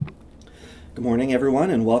Good morning, everyone,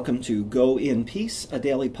 and welcome to Go in Peace, a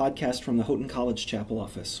daily podcast from the Houghton College Chapel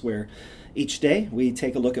office, where each day we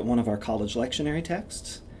take a look at one of our college lectionary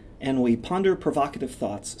texts and we ponder provocative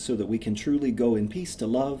thoughts so that we can truly go in peace to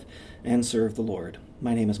love and serve the Lord.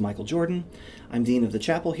 My name is Michael Jordan. I'm Dean of the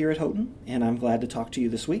Chapel here at Houghton, and I'm glad to talk to you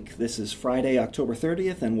this week. This is Friday, October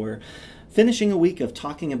 30th, and we're finishing a week of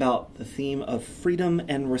talking about the theme of freedom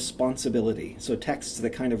and responsibility. So texts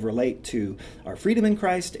that kind of relate to our freedom in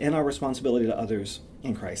Christ and our responsibility to others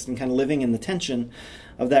in Christ, and kind of living in the tension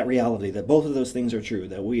of that reality, that both of those things are true,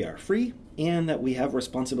 that we are free and that we have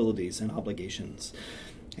responsibilities and obligations.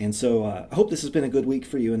 And so I hope this has been a good week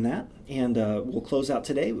for you in that. And we'll close out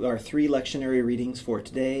today. Our three lectionary readings for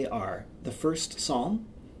today are the first Psalm,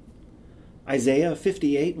 Isaiah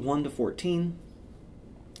 58, 1 to 14,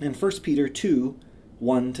 and 1 Peter 2,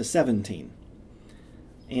 1 to 17.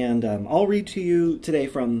 And I'll read to you today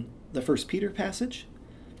from the 1 Peter passage.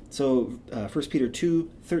 So 1 Peter 2,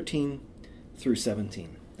 13 through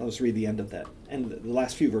 17. I'll just read the end of that, and the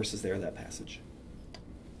last few verses there of that passage.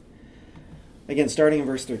 Again, starting in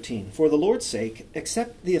verse 13. For the Lord's sake,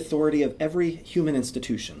 accept the authority of every human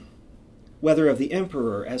institution, whether of the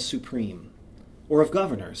emperor as supreme, or of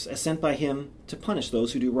governors as sent by him to punish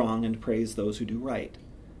those who do wrong and praise those who do right.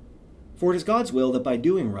 For it is God's will that by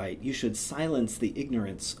doing right you should silence the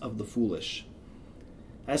ignorance of the foolish.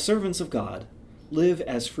 As servants of God, live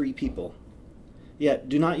as free people. Yet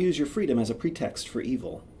do not use your freedom as a pretext for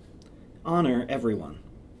evil. Honor everyone.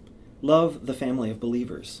 Love the family of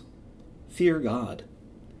believers. Fear God.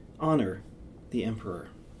 Honor the emperor.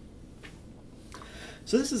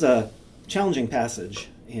 So this is a challenging passage,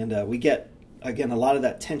 and we get, again, a lot of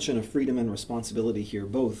that tension of freedom and responsibility here,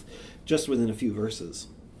 both just within a few verses.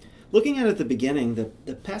 Looking at the beginning,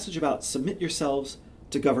 the passage about submit yourselves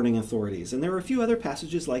to governing authorities. And there are a few other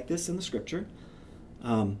passages like this in the Scripture.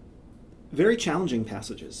 Very challenging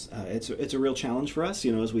passages. It's a real challenge for us,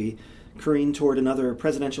 as we careen toward another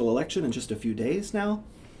presidential election in just a few days now.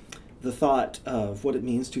 The thought of what it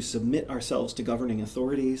means to submit ourselves to governing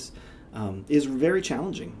authorities is very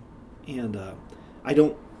challenging. And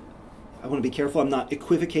I want to be careful. I'm not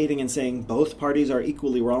equivocating and saying both parties are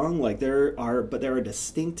equally wrong. But there are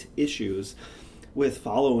distinct issues with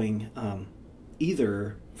following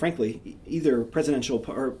either presidential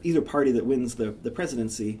or either party that wins the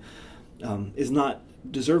presidency is not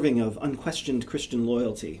deserving of unquestioned Christian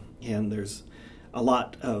loyalty. And there's a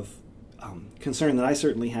lot of concern that I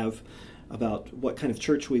certainly have about what kind of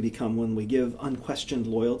church we become when we give unquestioned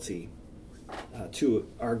loyalty to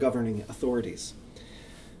our governing authorities.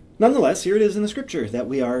 Nonetheless, here it is in the Scripture that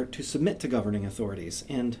we are to submit to governing authorities.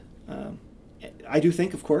 And I do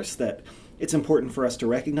think, of course, that it's important for us to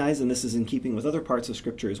recognize, and this is in keeping with other parts of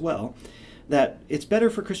Scripture as well, that it's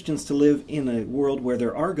better for Christians to live in a world where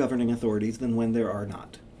there are governing authorities than when there are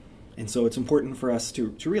not. And so it's important for us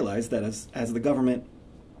to realize that as the government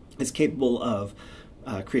is capable of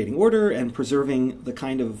creating order and preserving the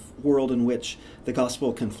kind of world in which the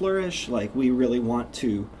gospel can flourish, we really want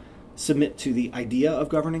to submit to the idea of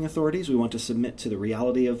governing authorities. We want to submit to the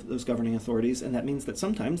reality of those governing authorities, and that means that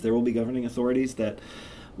sometimes there will be governing authorities that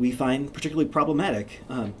we find particularly problematic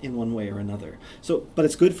in one way or another. But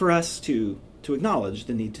it's good for us to acknowledge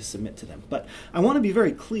the need to submit to them. But I want to be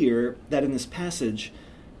very clear that in this passage,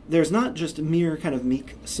 there's not just a mere kind of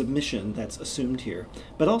meek submission that's assumed here,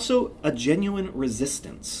 but also a genuine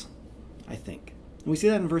resistance, I think. And we see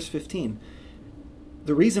that in verse 15.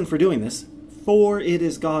 The reason for doing this, for it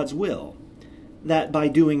is God's will that by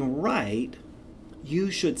doing right,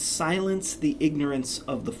 you should silence the ignorance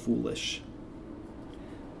of the foolish.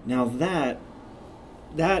 Now that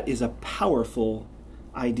is a powerful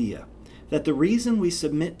idea, that the reason we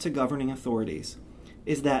submit to governing authorities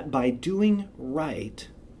is that by doing right,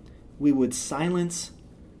 we would silence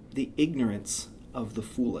the ignorance of the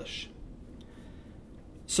foolish.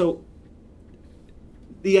 So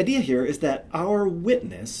the idea here is that our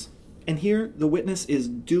witness, and here the witness is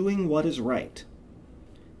doing what is right,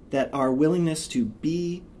 that our willingness to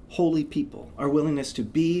be holy people, our willingness to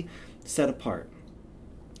be set apart,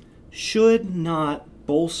 should not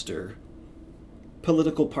bolster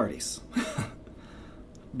political parties,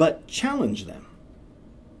 but challenge them,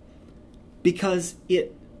 because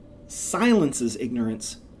it silences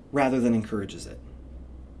ignorance rather than encourages it.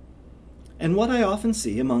 And what I often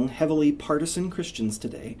see among heavily partisan Christians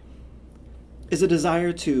today is a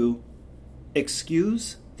desire to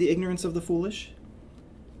excuse the ignorance of the foolish,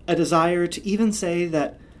 a desire to even say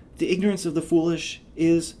that the ignorance of the foolish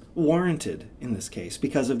is warranted in this case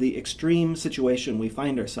because of the extreme situation we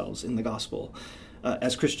find ourselves in the gospel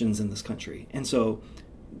as Christians in this country. And so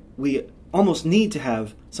we almost need to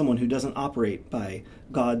have someone who doesn't operate by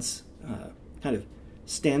God's kind of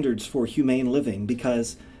standards for humane living,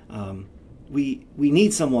 because we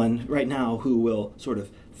need someone right now who will sort of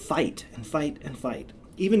fight and fight and fight,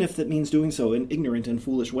 even if that means doing so in ignorant and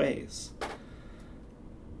foolish ways.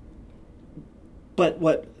 But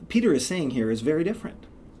what Peter is saying here is very different.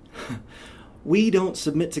 We don't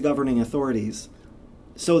submit to governing authorities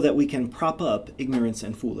so that we can prop up ignorance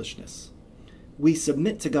and foolishness. We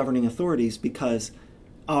submit to governing authorities because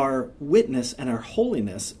our witness and our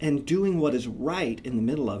holiness and doing what is right in the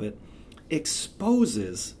middle of it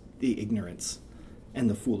exposes the ignorance and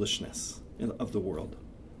the foolishness of the world.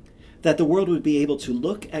 That the world would be able to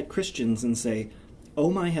look at Christians and say,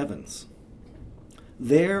 "Oh my heavens,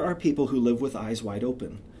 there are people who live with eyes wide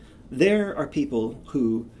open. There are people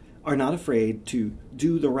who are not afraid to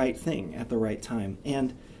do the right thing at the right time,"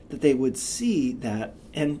 and that they would see that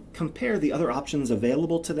and compare the other options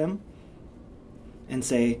available to them and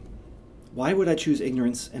say, why would I choose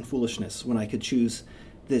ignorance and foolishness when I could choose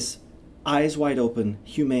this eyes wide open,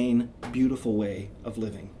 humane, beautiful way of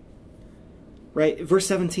living? Right? Verse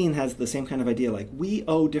 17 has the same kind of idea, like we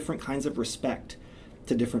owe different kinds of respect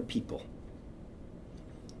to different people.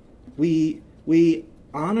 We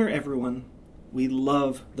honor everyone. We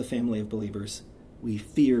love the family of believers. We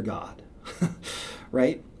fear God.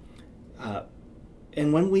 Right?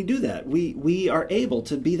 And when we do that, we are able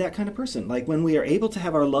to be that kind of person. Like when we are able to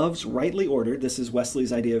have our loves rightly ordered, this is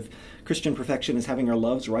Wesley's idea of Christian perfection, is having our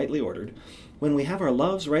loves rightly ordered. When we have our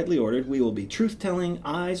loves rightly ordered, we will be truth-telling,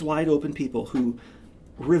 eyes wide open people who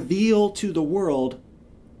reveal to the world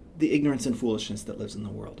the ignorance and foolishness that lives in the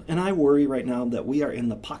world. And I worry right now that we are in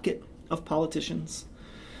the pocket of politicians.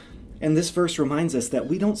 And this verse reminds us that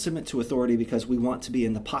we don't submit to authority because we want to be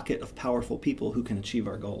in the pocket of powerful people who can achieve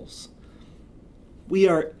our goals. We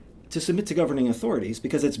are to submit to governing authorities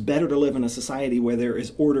because it's better to live in a society where there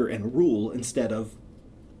is order and rule instead of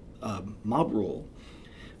mob rule.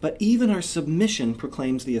 But even our submission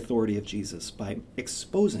proclaims the authority of Jesus by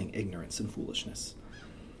exposing ignorance and foolishness.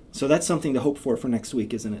 So that's something to hope for next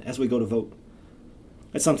week, isn't it, as we go to vote?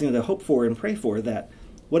 It's something to hope for and pray for, that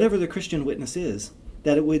whatever the Christian witness is,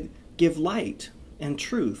 that it would give light and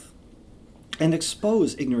truth and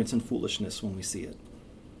expose ignorance and foolishness when we see it.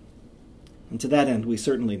 And to that end, we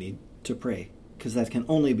certainly need to pray, because that can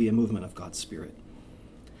only be a movement of God's Spirit.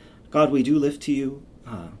 God, we do lift to you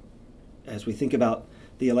as we think about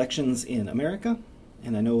the elections in America.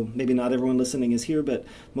 And I know maybe not everyone listening is here, but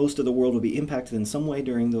most of the world will be impacted in some way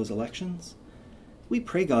during those elections. We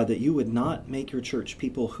pray, God, that you would not make your church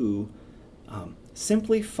people who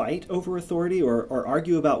simply fight over authority or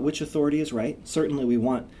argue about which authority is right. Certainly we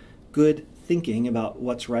want good thinking about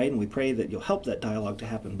what's right, and we pray that you'll help that dialogue to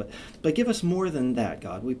happen. But give us more than that,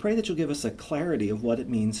 God. We pray that you'll give us a clarity of what it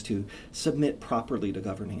means to submit properly to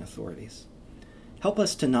governing authorities. Help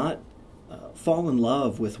us to not fall in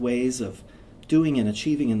love with ways of doing and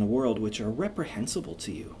achieving in the world which are reprehensible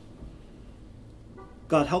to you.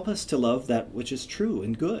 God, help us to love that which is true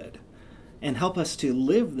and good, and help us to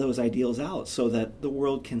live those ideals out so that the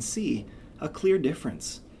world can see a clear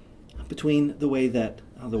difference between the way that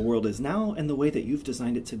the world is now and the way that you've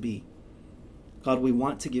designed it to be. God, we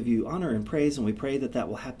want to give you honor and praise, and we pray that that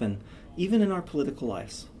will happen even in our political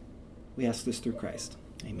lives. We ask this through Christ.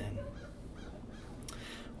 Amen.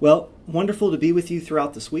 Well, wonderful to be with you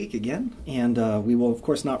throughout this week again, and we will, of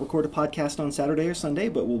course, not record a podcast on Saturday or Sunday,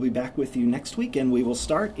 but we'll be back with you next week, and we will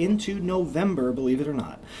start into November, believe it or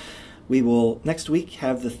not. We will, next week,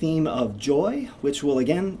 have the theme of joy, which will,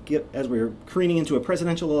 again, as we're careening into a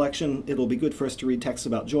presidential election, it'll be good for us to read texts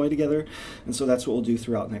about joy together, and so that's what we'll do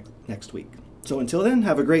throughout next week. So until then,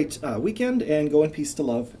 have a great weekend, and go in peace to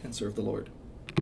love and serve the Lord.